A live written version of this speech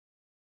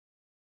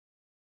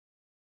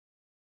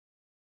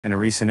In a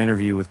recent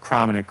interview with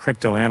prominent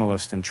crypto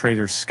analyst and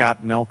trader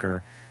Scott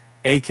Melker,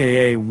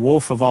 aka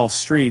Wolf of All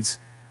Streets,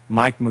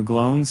 Mike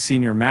McGlone,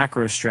 senior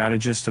macro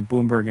strategist of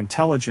Bloomberg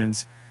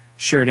Intelligence,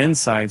 shared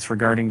insights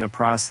regarding the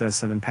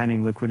process of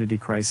impending liquidity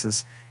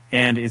crisis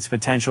and its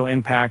potential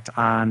impact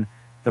on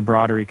the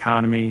broader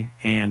economy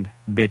and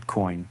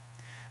Bitcoin.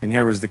 And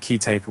here was the key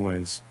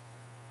takeaways.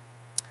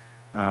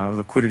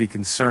 Liquidity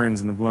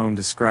concerns, and McGlone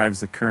describes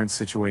the current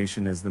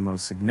situation as the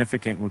most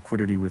significant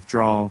liquidity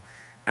withdrawal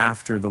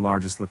after the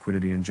largest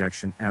liquidity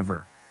injection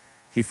ever.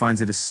 He finds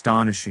it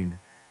astonishing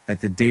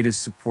that the data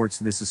supports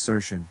this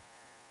assertion.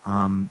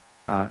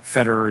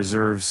 Federal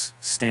Reserve's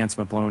stance,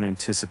 McGlone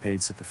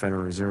anticipates that the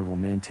Federal Reserve will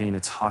maintain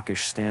its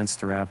hawkish stance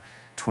throughout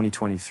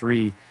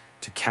 2023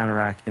 to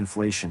counteract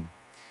inflation.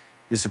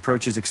 This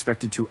approach is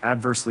expected to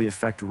adversely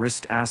affect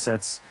risk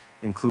assets,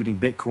 including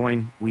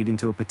Bitcoin, leading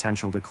to a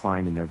potential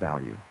decline in their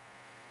value.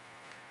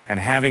 And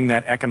having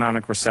that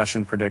economic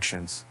recession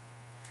predictions.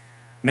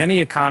 Many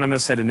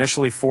economists had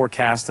initially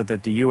forecasted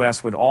that the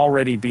U.S. would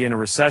already be in a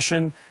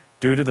recession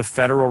due to the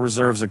Federal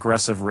Reserve's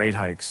aggressive rate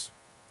hikes.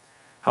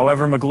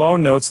 However,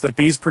 McGlone notes that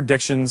these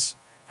predictions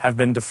have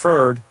been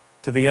deferred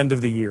to the end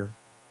of the year.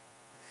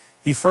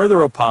 He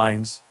further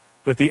opines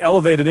that the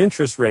elevated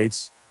interest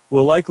rates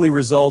will likely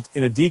result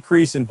in a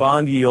decrease in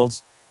bond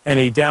yields and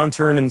a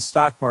downturn in the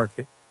stock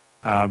market.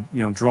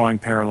 Drawing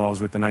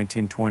parallels with the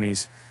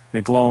 1920s,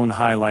 McGlone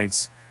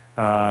highlights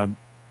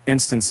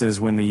instances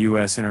when the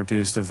U.S.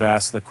 introduced a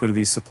vast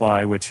liquidity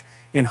supply, which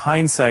in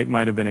hindsight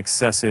might have been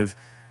excessive.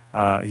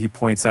 He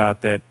points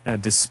out that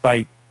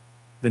despite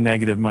the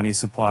negative money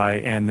supply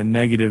and the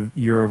negative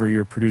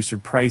year-over-year producer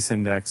price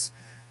index,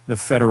 the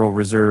Federal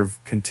Reserve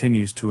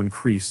continues to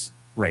increase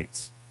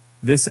rates.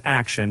 This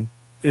action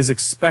is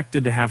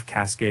expected to have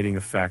cascading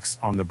effects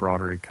on the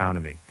broader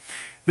economy.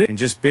 And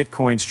just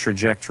Bitcoin's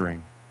trajectory.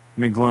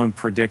 McGlone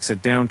predicts a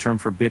downturn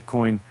for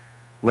Bitcoin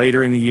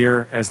later in the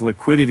year as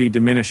liquidity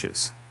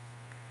diminishes.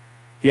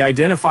 He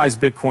identifies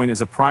Bitcoin as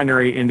a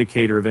primary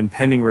indicator of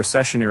impending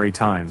recessionary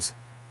times,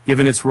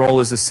 given its role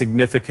as a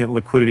significant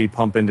liquidity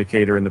pump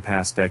indicator in the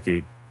past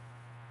decade.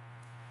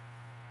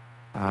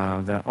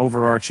 The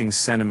overarching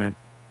sentiment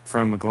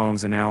from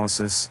McGlone's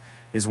analysis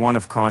is one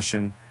of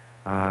caution.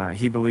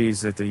 He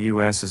believes that the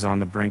U.S. is on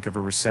the brink of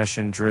a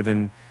recession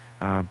driven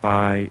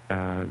by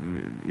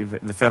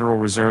the Federal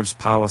Reserve's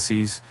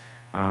policies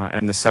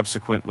and the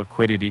subsequent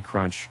liquidity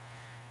crunch.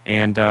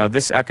 And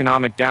this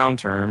economic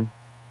downturn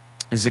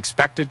is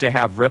expected to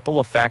have ripple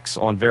effects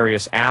on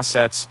various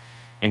assets,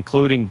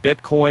 including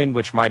Bitcoin,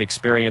 which might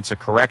experience a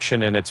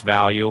correction in its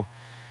value.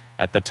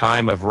 At the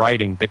time of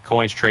writing,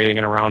 Bitcoin's trading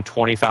at around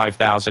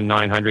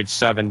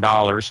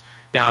 $20,907,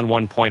 down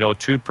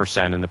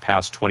 1.02% in the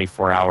past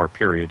 24-hour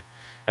period,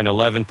 and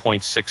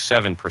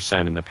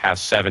 11.67% in the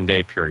past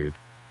 7-day period.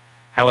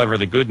 However,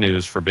 the good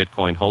news for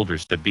Bitcoin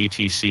holders, the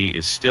BTC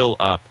is still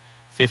up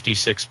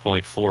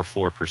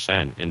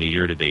 56.44% in the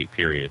year-to-date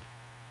period.